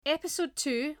Episode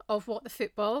 2 of What the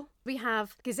Football. We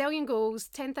have gazillion goals,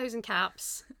 10,000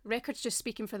 caps, records just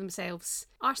speaking for themselves.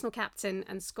 Arsenal captain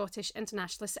and Scottish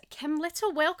internationalist Kim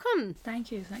Little, welcome.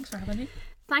 Thank you, thanks for having me.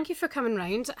 Thank you for coming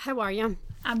round. How are you?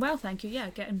 I'm well, thank you.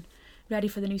 Yeah, getting ready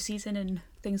for the new season and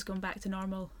things going back to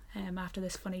normal after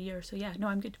this funny year. So yeah, no,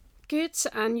 I'm good. Good,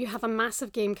 and you have a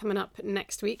massive game coming up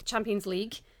next week, Champions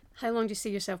League. How long do you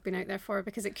see yourself being out there for?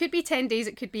 Because it could be 10 days,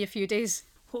 it could be a few days.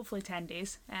 Hopefully 10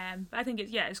 days. But I think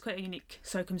it's quite a unique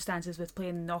circumstances with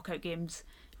playing knockout games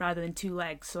rather than 2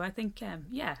 legs. So I think,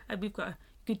 we've got a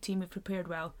good team. We've prepared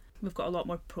well. We've got a lot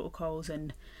more protocols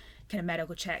and kind of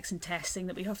medical checks and testing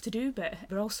that we have to do, but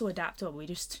we're also adaptable. We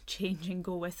just change and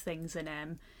go with things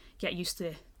and get used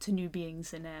to new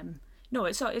beings. And no,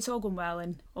 it's all going well,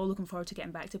 and all looking forward to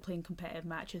getting back to playing competitive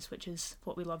matches, which is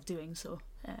what we love doing. So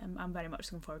I'm very much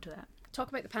looking forward to that. Talk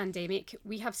about the pandemic.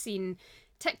 We have seen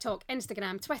TikTok,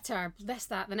 Instagram, Twitter, this,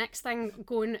 that, the next thing,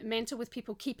 going mental with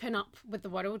people keeping up with the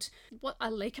world. What I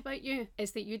like about you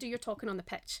is that you do your talking on the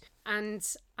pitch. And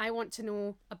I want to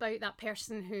know about that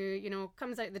person who,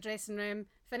 comes out of the dressing room,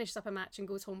 finishes up a match and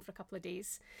goes home for a couple of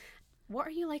days. What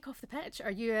are you like off the pitch? Are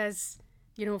you as,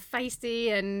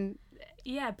 feisty and...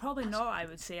 Yeah, probably not, I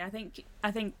would say. I think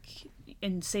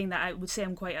in saying that, I would say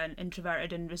I'm quite an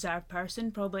introverted and reserved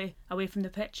person, probably away from the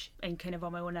pitch and kind of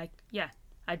on my own. I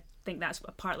think that's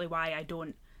partly why I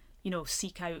don't,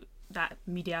 seek out that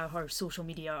media or social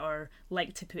media or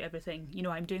like to put everything,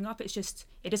 I'm doing up. It's just,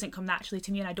 it doesn't come naturally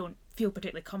to me and I don't feel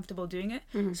particularly comfortable doing it.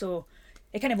 Mm-hmm. So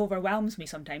it kind of overwhelms me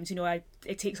sometimes.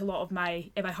 It takes a lot of my,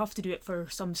 if I have to do it for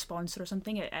some sponsor or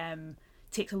something, it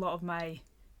takes a lot of my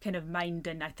kind of mind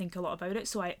and I think a lot about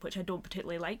it, which I don't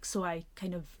particularly like. So I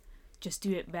kind of just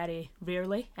do it very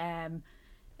rarely. And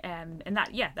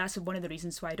that's one of the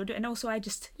reasons why I don't do it. And also I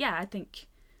think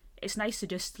it's nice to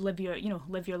just live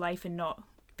your life and not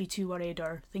be too worried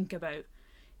or think about,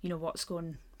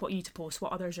 what you need to post,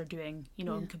 what others are doing,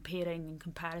 and comparing and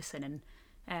comparison.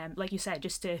 And like you said,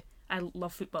 I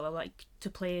love football. I like to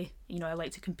play, I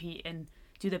like to compete and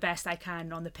do the best I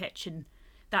can on the pitch, and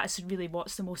that's really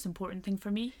what's the most important thing for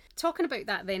me. Talking about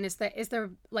that then, is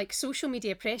there like social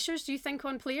media pressures, do you think,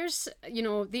 on players?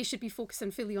 They should be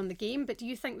focusing fully on the game, but do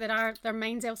you think there are their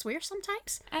minds elsewhere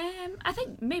sometimes? I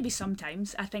think maybe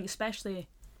sometimes. I think especially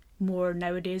more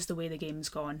nowadays, the way the game's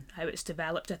gone, how it's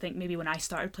developed. I think maybe when I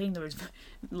started playing, there was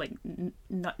like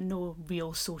no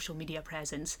real social media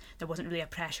presence. There wasn't really a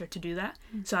pressure to do that.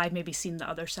 So I've maybe seen the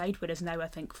other side, whereas now I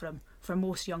think for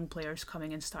most young players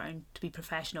coming and starting to be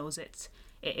professionals, it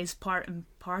is part and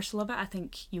parcel of it. I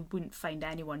think you wouldn't find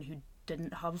anyone who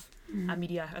didn't have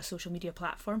a social media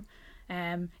platform.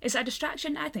 It's a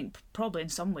distraction, I think, probably in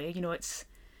some way.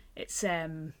 It's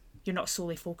you're not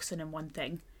solely focusing on one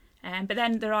thing. But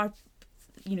then there are,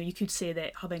 you could say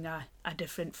that having a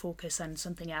different focus on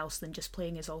something else than just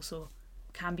playing is also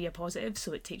can be a positive.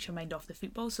 So it takes your mind off the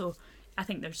football. So I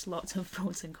think there's lots of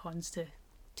pros and cons to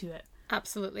it.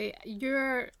 Absolutely.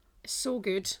 You're so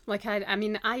good. Like,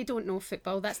 I don't know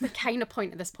football. That's the kind of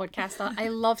point of this podcast. I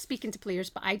love speaking to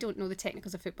players, but I don't know the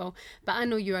technicals of football. But I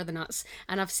know you are the nuts.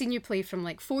 And I've seen you play from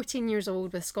like 14 years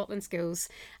old with Scotland Schools,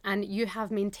 and you have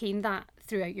maintained that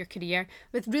throughout your career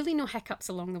with really no hiccups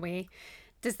along the way.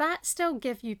 Does that still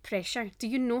give you pressure? Do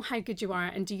you know how good you are,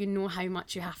 and do you know how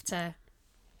much you have to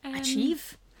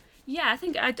achieve? Yeah, I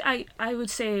think I would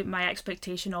say my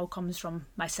expectation all comes from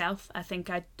myself. I think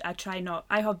I try not.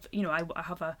 I have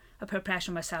I put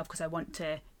pressure on myself because I want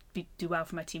to do well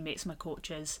for my teammates, my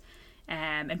coaches,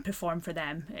 and perform for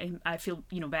them. And I feel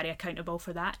very accountable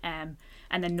for that. And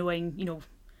then knowing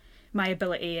my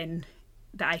ability and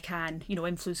that I can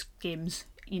influence games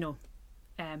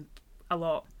a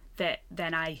lot. That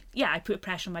then I put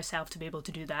pressure on myself to be able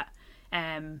to do that.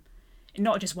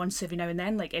 Not just once every now and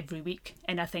then, like every week.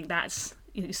 And I think that's,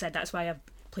 you said, that's why I've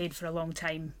played for a long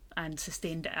time and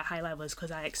sustained at a high level, is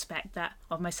because I expect that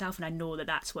of myself, and I know that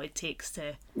that's what it takes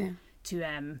to be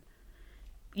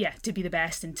the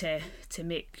best and to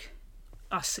make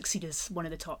us succeed as one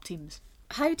of the top teams.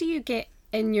 How do you get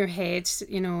in your head,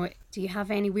 do you have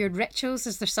any weird rituals?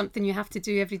 Is there something you have to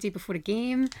do every day before a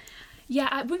game? Yeah,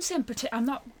 I wouldn't say I'm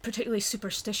not particularly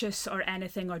superstitious or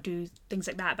anything or do things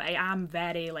like that, but I am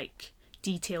very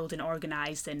detailed and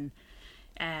organised and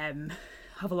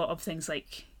have a lot of things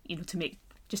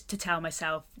to tell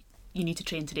myself you need to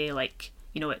train today,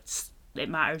 it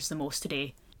matters the most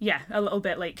today. Yeah, a little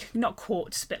bit not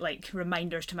quotes but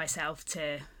reminders to myself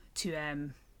to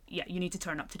you need to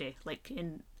turn up today,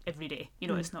 in every day,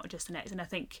 it's not just the next. And I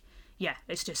think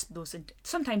it's just those,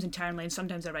 sometimes internally and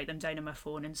sometimes I write them down on my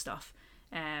phone and stuff.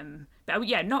 But I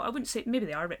wouldn't say, maybe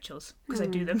they are rituals because I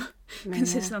do them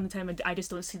consistently all the time, and I just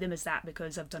don't see them as that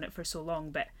because I've done it for so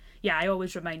long. But yeah, I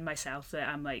always remind myself that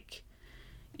I'm like,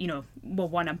 you know, well,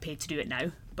 one, I'm paid to do it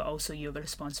now, but also you have a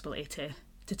responsibility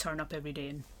to turn up every day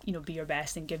and, you know, be your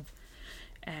best and give,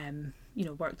 you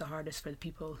know, work the hardest for the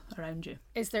people around you.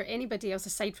 Is there anybody else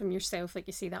aside from yourself, like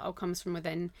you say, that all comes from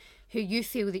within, who you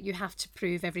feel that you have to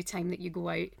prove every time that you go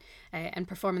out and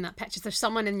perform in that pitch? Is there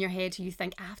someone in your head who you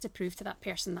think, I have to prove to that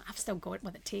person that I've still got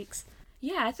what it takes?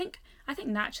 Yeah, I think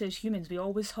naturally as humans we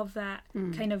always have that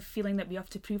kind of feeling that we have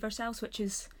to prove ourselves, which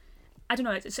is, I don't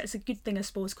know, it's a good thing I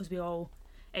suppose because we all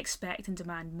expect and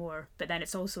demand more, but then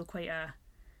it's also quite a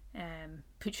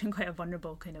puts you in quite a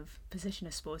vulnerable kind of position,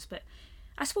 I suppose. But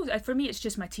I suppose for me it's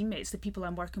just my teammates, the people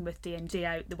I'm working with day in day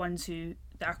out, the ones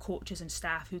that are coaches and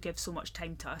staff who give so much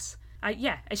time to us.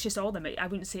 It's just all of them. I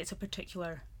wouldn't say it's a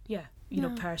particular you know,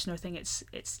 person or thing. It's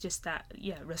just that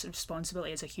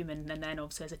responsibility as a human, and then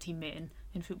obviously as a teammate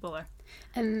in footballer.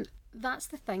 And that's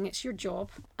the thing, it's your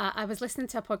job. I was listening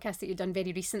to a podcast that you'd done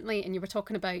very recently, and you were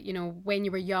talking about, you know, when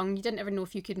you were young you didn't ever know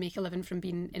if you could make a living from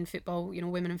being in football, you know,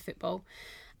 women in football.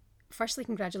 Firstly,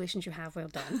 congratulations, you have, well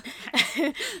done.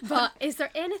 But is there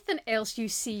anything else you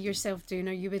see yourself doing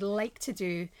or you would like to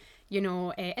do, you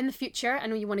know, in the future? I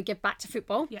know you want to give back to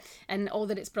football and all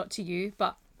that it's brought to you,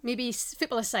 but maybe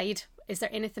football aside, is there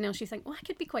anything else you think, I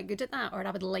could be quite good at that, or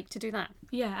I would like to do that?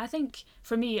 Yeah, I think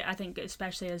for me,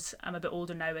 especially as I'm a bit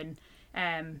older now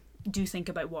and do think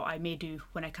about what I may do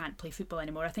when I can't play football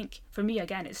anymore, I think for me,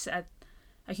 again, it's a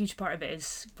huge part of it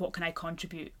is what can I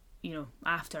contribute, you know,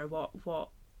 after, what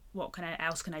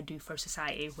else can I do for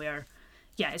society where,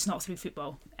 it's not through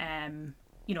football,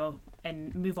 you know,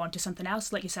 and move on to something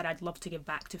else. Like you said, I'd love to give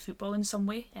back to football in some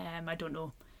way. I don't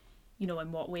know, you know,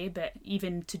 in what way, but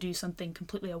even to do something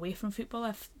completely away from football,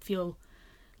 I feel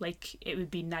like it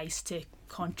would be nice to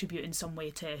contribute in some way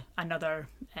to another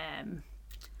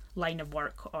line of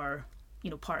work or, you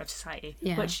know, part of society.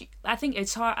 Which I think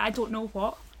it's hard. I don't know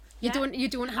what. You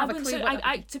don't have a clue.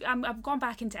 I've gone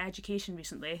back into education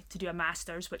recently to do a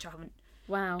master's, which I haven't.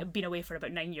 Wow. Been away for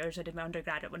about 9 years. I did my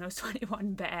undergraduate when I was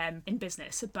 21, but in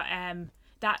business. But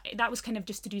that was kind of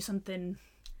just to do something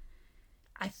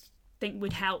I think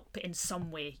would help in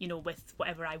some way, you know, with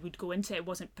whatever I would go into. It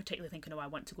wasn't particularly thinking, I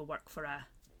want to go work for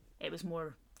it was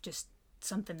more just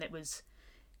something that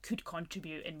could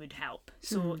contribute and would help.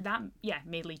 So that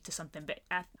may lead to something, but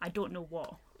I don't know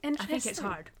what. I think it's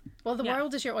hard. Well, the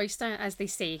world is your oyster, as they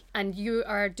say, and you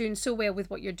are doing so well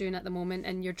with what you're doing at the moment,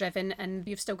 and you're driven, and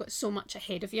you've still got so much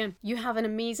ahead of you. You have an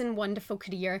amazing, wonderful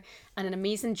career and an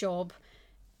amazing job.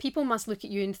 People must look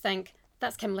at you and think,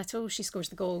 that's Kim Little, she scores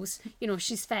the goals, you know,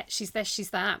 she's fit, she's this,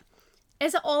 she's that.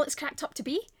 Is it all it's cracked up to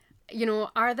be? You know,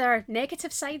 are there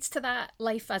negative sides to that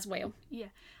life as well? Yeah,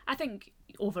 I think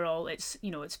overall it's,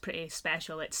 you know, it's pretty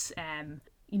special. It's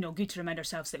you know, good to remind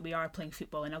ourselves that we are playing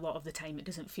football, and a lot of the time it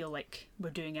doesn't feel like we're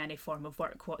doing any form of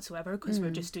work whatsoever, because we're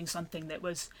just doing something that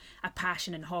was a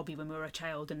passion and hobby when we were a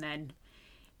child, and then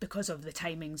because of the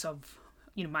timings of,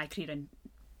 you know, my career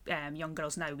and young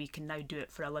girls now, we can now do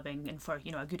it for a living and for,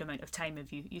 you know, a good amount of time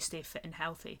if you stay fit and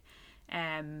healthy.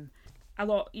 A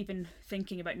lot, even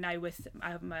thinking about now with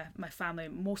my family,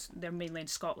 they're mainly in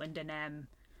Scotland, and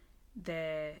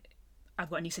I've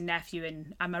got a niece and nephew,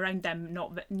 and I'm around them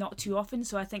not too often.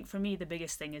 So I think for me the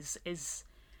biggest thing is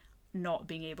not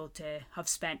being able to have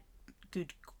spent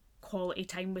good quality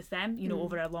time with them, you know,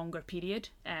 over a longer period,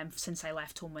 since I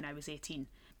left home when I was 18.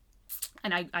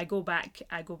 And I go back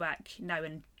now,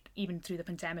 and even through the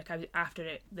pandemic,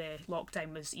 after the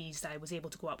lockdown was eased, I was able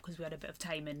to go up because we had a bit of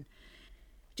time, and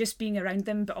just being around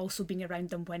them, but also being around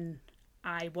them when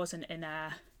I wasn't in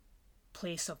a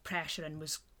place of pressure and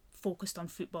was focused on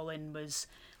football and was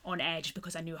on edge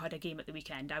because I knew I had a game at the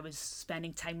weekend. I was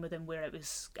spending time with them where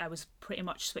I was pretty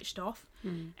much switched off,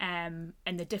 and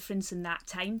the difference in that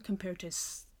time compared to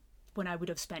when I would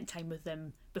have spent time with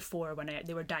them before, when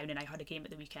they were down and I had a game at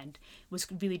the weekend, was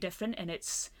really different. And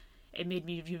it made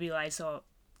me realise,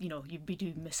 you know, we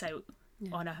do miss out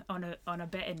on a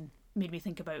bit, and made me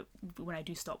think about when I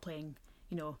do stop playing,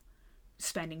 you know,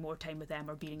 spending more time with them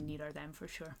or being nearer them for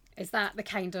sure. Is that the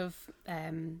kind of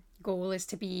goal, is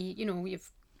to be, you know,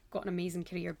 you've got an amazing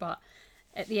career, but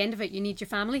at the end of it you need your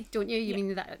family, don't you? You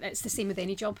mean that it's the same with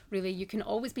any job, really. You can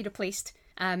always be replaced.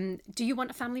 Do you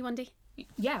want a family one day?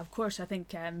 Yeah, of course. I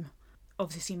think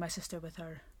obviously seeing my sister with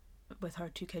her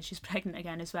 2 kids, she's pregnant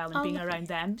again as well, and being lovely. Around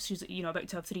them, she's, you know, about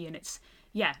to have 3, and it's,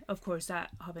 of course, that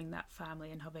having that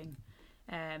family and having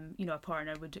you know, a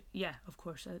partner would, of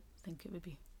course, I think it would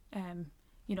be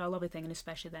you know, a lovely thing, and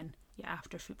especially then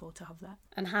after football to have that.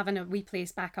 And having a wee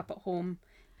place back up at home,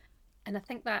 And I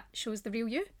think that shows the real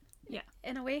you. Yeah.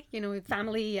 In a way,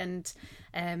 family and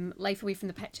life away from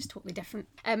the pitch is totally different.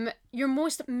 Your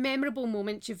most memorable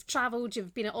moment, you've travelled,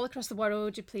 you've been all across the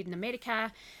world, you've played in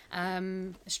America,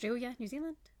 Australia, New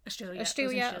Zealand? Australia,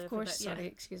 of course. Bit, yeah. Sorry,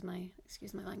 excuse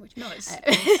my language. No,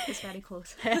 it's very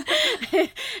close.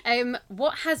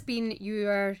 What has been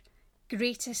your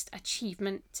greatest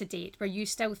achievement to date, where you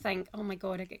still think, oh my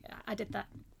God, I did that?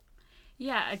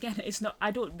 Yeah, again, it's not.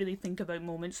 I don't really think about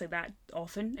moments like that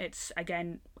often. It's,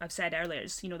 again, I've said earlier,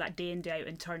 it's that day in, day out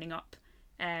and turning up.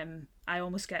 I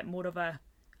almost get more of a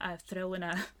thrill and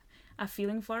a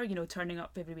feeling for turning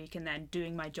up every week and then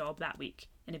doing my job that week.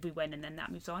 And if we win, and then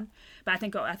that moves on. But I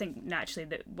think naturally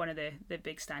that one of the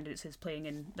big standouts is playing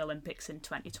in the Olympics in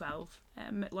 2012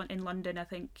 in London. I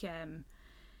think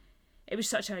it was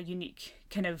such a unique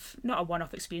kind of, not a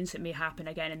one-off experience. It may happen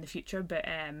again in the future, but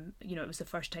it was the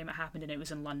first time it happened, and it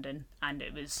was in London, and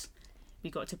we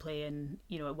got to play in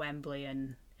at Wembley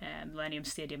and Millennium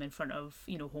Stadium in front of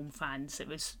home fans. It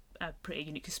was a pretty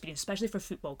unique experience, especially for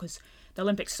football, because the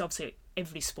Olympics is obviously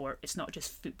every sport. It's not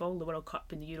just football. The World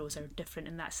Cup and the Euros are different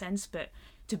in that sense, but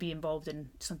to be involved in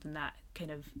something that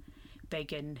kind of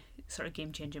big and sort of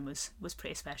game-changing was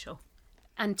pretty special.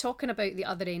 And talking about the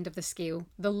other end of the scale,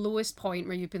 the lowest point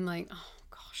where you've been like, oh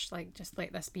gosh, like just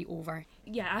let this be over.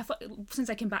 Yeah, since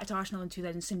I came back to Arsenal in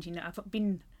 2017, I've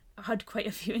had quite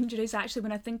a few injuries actually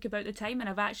when I think about the time, and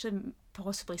I've actually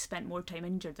possibly spent more time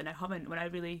injured than I haven't when I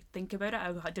really think about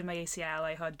it. I did my ACL,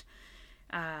 I had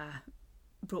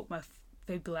broke my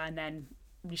fibula, and then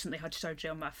recently had surgery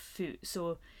on my foot.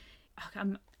 So I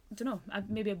don't know, I'm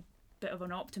maybe a bit of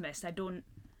an optimist.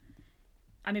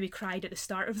 I maybe cried at the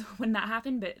start of when that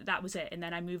happened, but that was it. And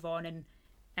then I move on, and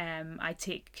I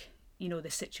take the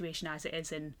situation as it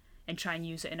is, and try and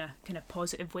use it in a kind of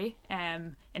positive way,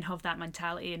 and have that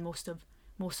mentality in most of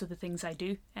the things I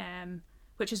do,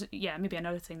 which is maybe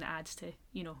another thing that adds to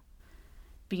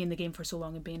being in the game for so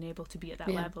long and being able to be at that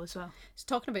level as well. So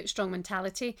talking about strong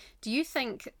mentality, do you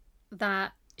think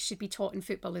that should be taught in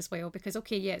football as well? Because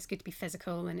it's good to be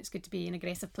physical and it's good to be an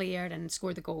aggressive player and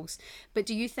score the goals, but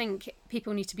do you think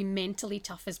people need to be mentally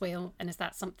tough as well, and is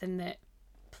that something that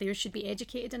players should be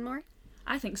educated in more?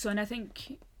 I think so, and I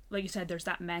think, like you said, there's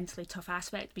that mentally tough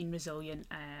aspect, being resilient,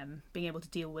 being able to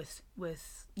deal with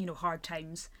hard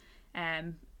times,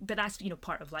 but that's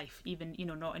part of life, even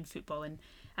not in football. And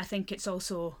I think it's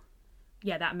also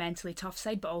that mentally tough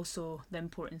side, but also the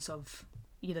importance of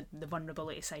the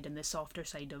vulnerability side and the softer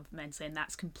side of mentally, and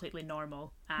that's completely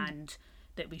normal, and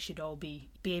that we should all be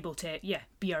able to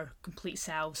be our complete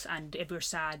selves, and if we're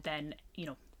sad, then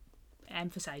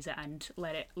emphasize it and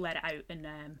let it out. And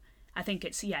I think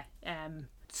it's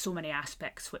so many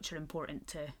aspects which are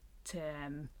important to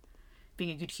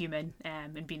being a good human,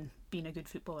 and being a good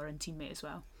footballer and teammate as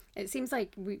well. It seems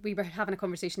like we were having a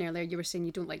conversation earlier. You were saying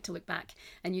you don't like to look back,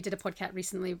 and you did a podcast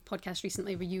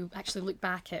recently where you actually look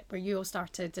back at where you all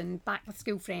started and back with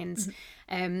school friends.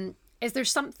 Mm-hmm. Is there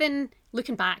something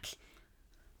looking back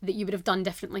that you would have done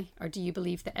differently, or do you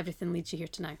believe that everything leads you here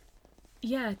to now?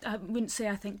 Yeah, I wouldn't say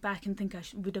I think back and think I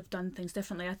would have done things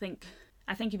differently. I think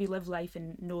if you live life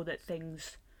and know that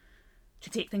to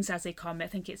take things as they come, I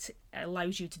think it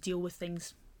allows you to deal with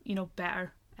things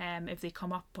better if they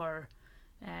come up, or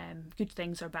good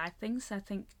things or bad things. I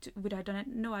think, would I have done it?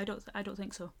 No, I don't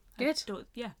think so. Good.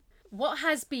 What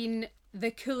has been the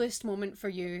coolest moment for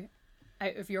you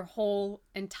out of your whole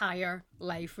entire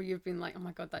life, where you've been like, oh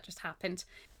my God, that just happened?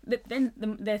 The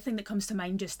thing that comes to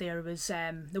mind just there was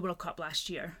the World Cup last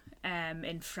year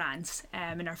in France,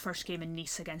 in our first game in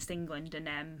Nice against England,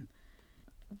 and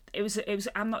it was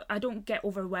I don't get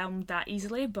overwhelmed that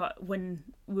easily, but when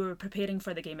we were preparing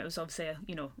for the game, it was obviously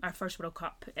our first World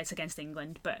Cup. It's against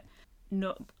England, but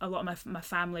a lot of my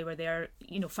family were there,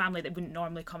 family that wouldn't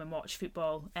normally come and watch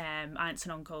football, aunts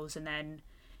and uncles, and then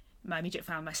my immediate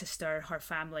family, my sister, her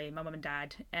family, my mum and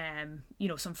dad,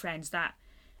 some friends. That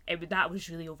was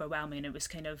really overwhelming. It was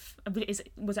kind of,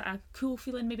 was it a cool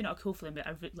feeling? Maybe not a cool feeling, but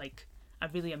a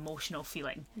really emotional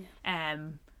feeling. Yeah.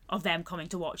 Of them coming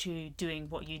to watch you doing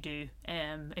what you do,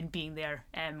 and being there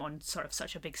on sort of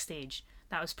such a big stage.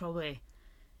 That was probably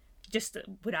just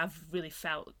what I've really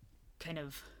felt kind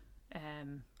of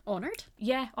honoured.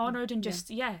 Yeah, honoured, and just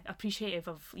appreciative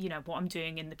of what I'm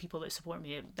doing and the people that support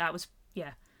me. That was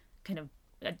kind of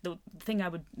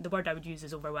the word I would use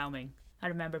is overwhelming. I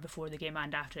remember before the game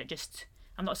and after it, just,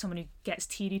 I'm not someone who gets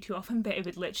teary too often, but it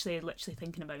would literally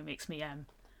thinking about it makes me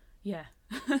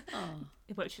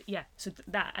which so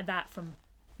that from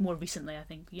more recently, I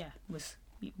think was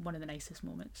one of the nicest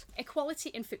moments. Equality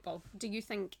in football, do you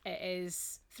think it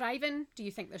is thriving? Do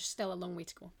you think there's still a long way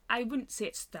to go? I wouldn't say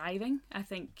it's thriving. I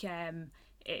think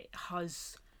it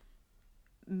has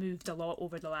moved a lot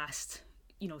over the last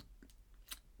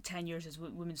 10 years as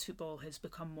women's football has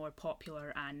become more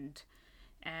popular and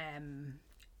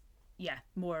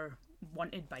more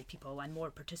wanted by people and more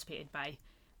participated by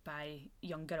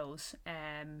young girls.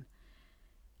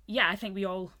 I think we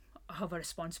all have a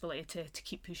responsibility to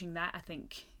keep pushing that. I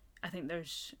think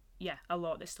there's a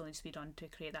lot that still needs to be done to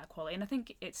create that equality, and I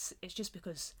think it's just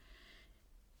because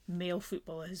male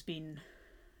football has been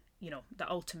the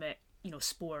ultimate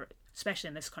sport, especially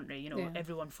in this country.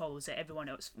 Everyone follows it, everyone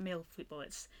else. Male football,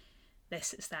 it's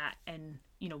this, it's that, and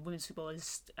women's football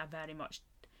is very much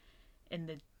in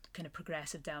the kind of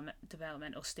progressive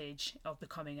developmental stage of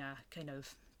becoming a kind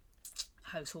of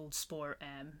household sport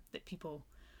that people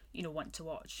want to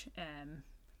watch.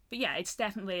 But yeah, it's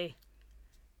definitely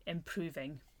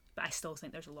improving, but I still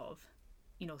think there's a lot of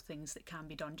things that can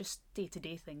be done, just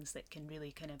day-to-day things that can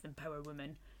really kind of empower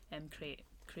women and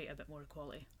create a bit more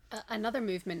equality. Another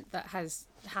movement that has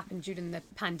happened during the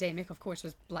pandemic, of course,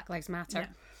 was Black Lives Matter.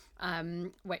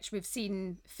 Which we've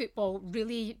seen football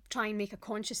really try and make a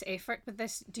conscious effort with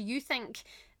this. Do you think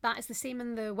that is the same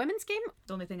in the women's game?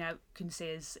 The only thing I can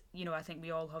say is, I think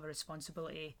we all have a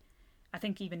responsibility. I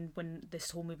think even when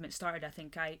this whole movement started, I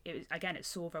think it's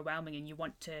so overwhelming, and you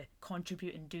want to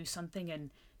contribute and do something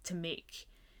and to make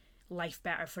life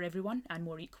better for everyone and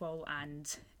more equal,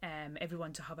 and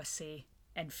everyone to have a say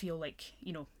and feel like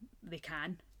they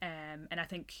can. And I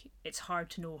think it's hard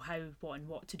to know how,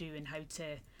 what to do and how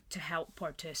to help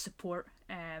or to support.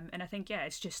 And I think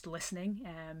it's just listening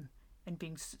and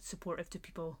being supportive to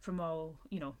people from all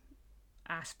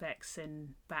aspects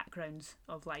and backgrounds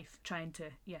of life, trying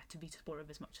to be supportive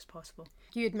as much as possible.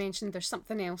 You had mentioned there's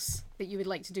something else that you would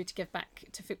like to do to give back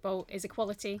to football. Is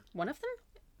equality one of them?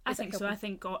 I think so. I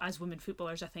think as women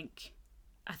footballers, I think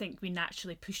we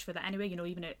naturally push for that anyway.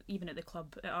 Even at the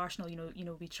club at Arsenal,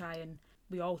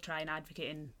 we all try and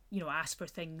advocate and ask for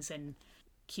things and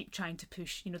keep trying to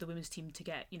push the women's team to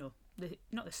get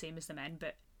not the same as the men,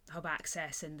 but have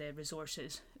access and the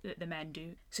resources that the men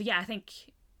do. So I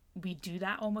think we do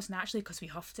that almost naturally because we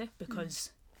have to,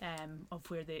 because of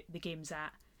where the game's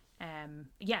at.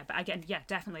 But again,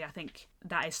 definitely I think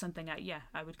that is something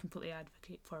I would completely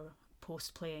advocate for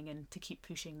post playing and to keep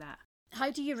pushing that.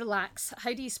 How do you relax?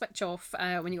 How do you switch off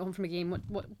when you go home from a game?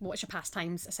 What's your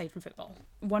pastimes aside from football?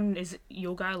 One is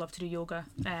yoga. I love to do yoga.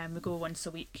 We go once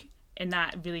a week, and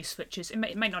that really switches. It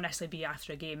might not necessarily be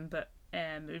after a game, but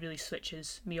it really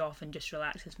switches me off and just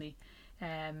relaxes me.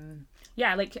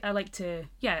 I like to.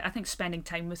 I think spending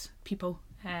time with people.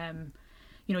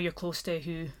 You're close to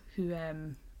who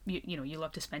you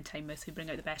love to spend time with, who bring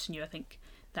out the best in you. I think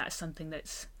that's something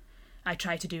I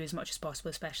try to do as much as possible,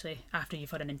 especially after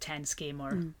you've had an intense game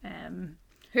or.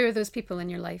 Who are those people in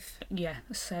your life?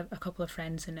 A couple of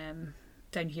friends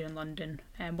down here in London.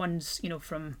 One's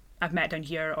from I've met down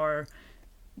here or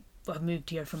have moved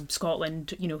here from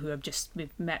Scotland. Who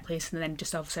we've met place, and then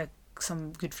just obviously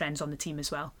some good friends on the team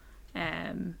as well.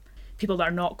 People that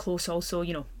are not close also.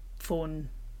 Phone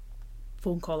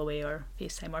call away or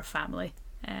FaceTime or family.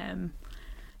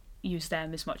 Use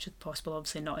them as much as possible,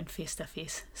 obviously not in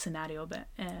face-to-face scenario, but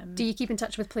do you keep in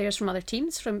touch with players from other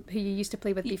teams from who you used to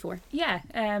play with before?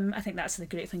 I think that's the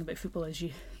great thing about football is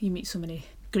you meet so many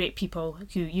great people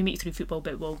who you meet through football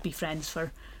but will be friends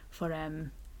for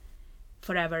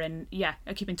forever, and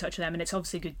I keep in touch with them, and it's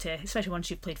obviously good to, especially once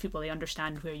you've played football, they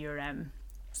understand where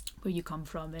you come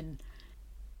from and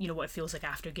what it feels like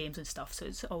after games and stuff, so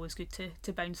it's always good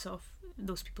to bounce off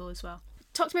those people as well.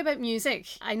 Talk to me about music.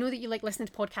 I know that you like listening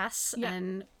to podcasts.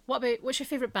 And what's your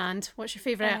favourite band? What's your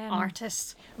favourite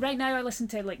artist? Right now I listen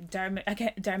to like Dermot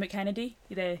Kennedy.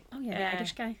 The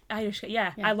Irish guy.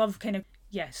 Yeah. I love kind of,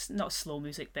 not slow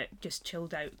music, but just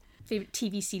chilled out. Favourite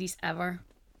TV series ever?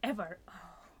 Ever? Oh,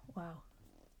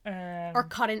 wow. Or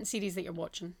current series that you're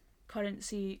watching?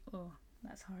 Oh,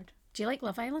 that's hard. Do you like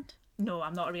Love Island? No,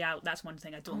 I'm not a reality. That's one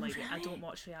thing I don't like. Really? I don't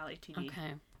watch reality TV.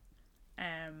 Okay.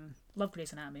 Love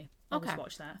Grey's Anatomy. Always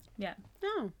watch that. Yeah.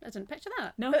 No, I didn't picture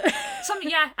that. No.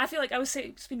 I feel like I was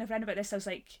speaking to a friend about this. I was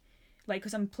like,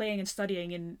 because I'm playing and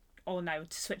studying and all now,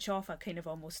 to switch off, I kind of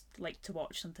almost like to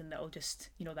watch something that'll just,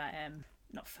 that,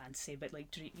 not fancy, but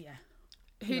like,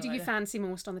 Who do you fancy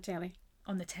most on the telly?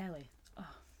 On the telly? Oh.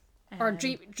 Or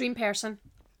dream person?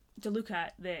 To look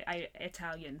at the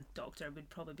Italian doctor would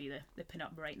probably be the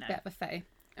pin-up right now. Bit of a fitty.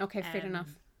 Okay, fair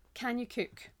enough. Can you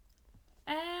cook?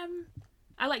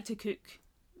 I like to cook.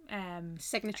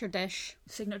 Signature dish.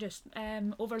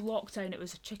 Over lockdown, it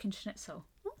was a chicken schnitzel.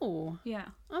 Oh, Yeah.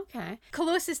 okay.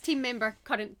 Closest team member,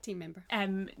 current team member.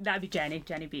 That'd be Jenny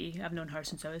Beattie. I've known her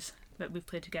since but we've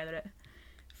played together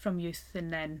from youth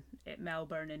and then at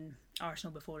Melbourne and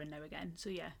Arsenal before and now again. So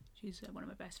yeah, she's one of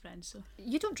my best friends. So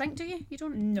You don't drink, do you? You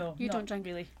don't. no, You not don't drink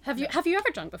really. Have you ever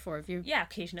drunk before? Have you? Yeah,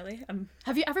 occasionally.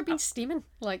 Have you ever been steaming?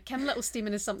 Like Kim Little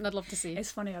steaming is something I'd love to see.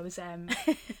 It's funny. I was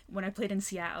when I played in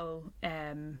Seattle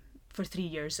for 3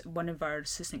 years. One of our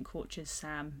assistant coaches,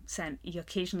 Sam, he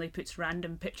occasionally puts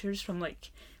random pictures from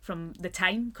the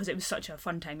time because it was such a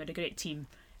fun time. We had a great team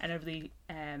and a really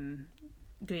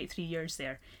great 3 years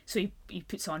there. So he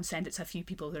sent it to a few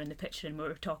people who are in the picture, and we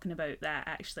were talking about that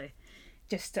actually.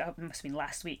 Just it must have been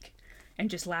last week, and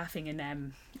just laughing.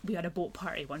 And we had a boat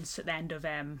party once at the end of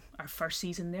our first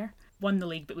season there. Won the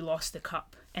league, but we lost the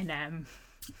cup. And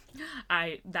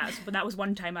that was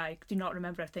one time I do not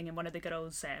remember a thing. And one of the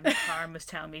girls, Karen, was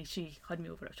telling me she had me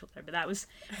over her shoulder. But that was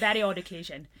a very odd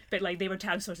occasion. But like they were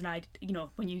telling us, and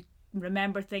when you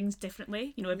remember things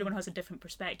differently, everyone has a different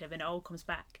perspective, and it all comes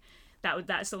back.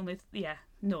 That's the only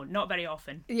not very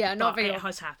often. Yeah, not very often. often. It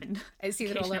has happened. It's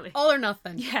either all or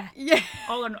nothing. Yeah.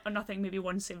 All or nothing, maybe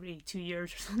once every 2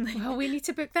 years or something. Well, we need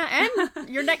to book that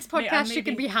in. Your next podcast, you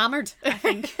can be hammered. I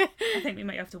think we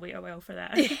might have to wait a while for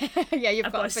that. Yeah, you've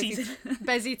I've got a season.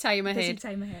 Busy time ahead. Busy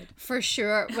time ahead. For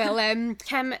sure. Well,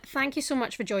 Kim, thank you so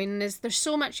much for joining us. There's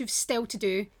so much you've still to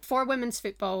do for women's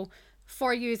football,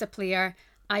 for you as a player.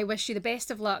 I wish you the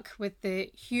best of luck with the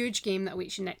huge game that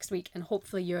awaits you next week, and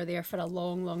hopefully you're there for a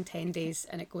long, long 10 days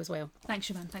and it goes well. Thanks,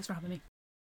 Siobhan. Thanks for having me.